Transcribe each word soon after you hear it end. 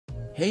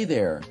Hey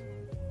there,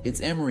 it's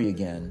Emery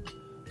again.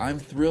 I'm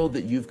thrilled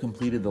that you've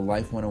completed the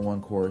Life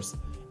 101 course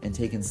and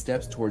taken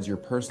steps towards your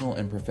personal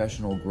and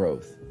professional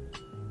growth.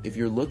 If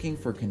you're looking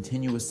for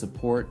continuous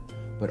support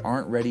but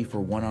aren't ready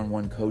for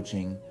one-on-one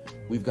coaching,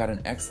 we've got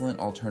an excellent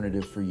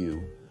alternative for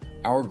you,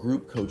 our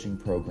group coaching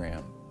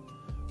program.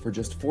 For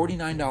just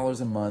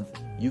 $49 a month,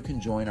 you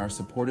can join our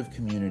supportive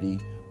community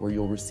where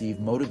you'll receive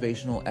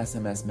motivational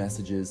SMS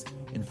messages,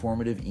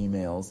 informative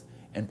emails,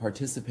 and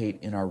participate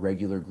in our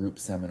regular group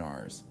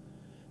seminars.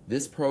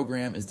 This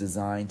program is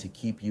designed to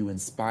keep you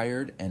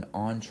inspired and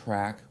on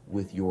track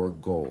with your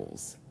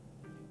goals.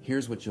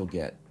 Here's what you'll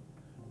get.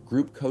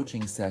 Group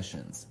coaching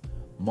sessions.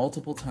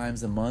 Multiple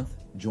times a month,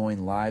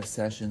 join live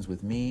sessions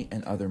with me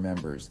and other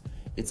members.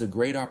 It's a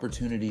great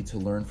opportunity to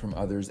learn from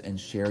others and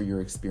share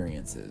your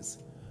experiences.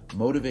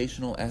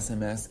 Motivational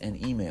SMS and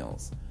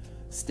emails.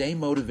 Stay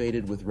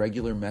motivated with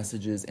regular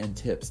messages and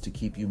tips to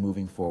keep you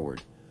moving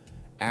forward.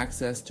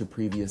 Access to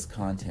previous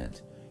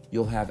content.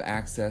 You'll have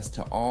access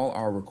to all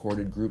our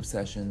recorded group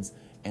sessions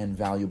and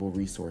valuable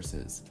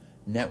resources.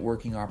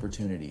 Networking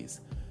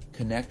opportunities.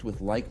 Connect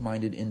with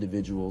like-minded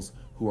individuals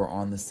who are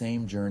on the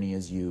same journey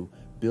as you,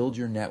 build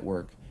your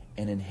network,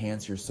 and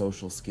enhance your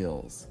social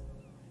skills.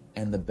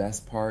 And the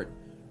best part,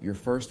 your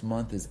first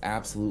month is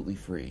absolutely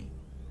free.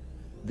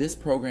 This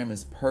program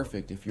is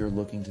perfect if you're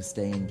looking to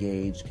stay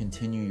engaged,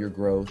 continue your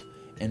growth,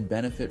 and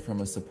benefit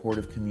from a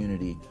supportive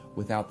community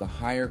without the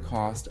higher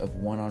cost of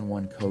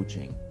one-on-one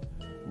coaching.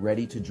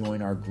 Ready to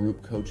join our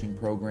group coaching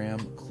program?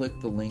 Click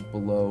the link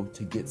below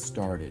to get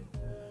started.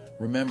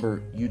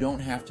 Remember, you don't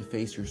have to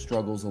face your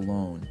struggles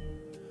alone.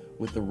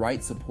 With the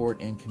right support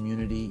and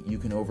community, you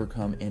can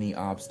overcome any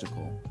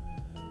obstacle.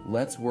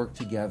 Let's work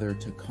together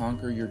to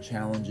conquer your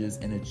challenges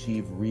and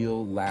achieve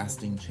real,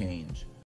 lasting change.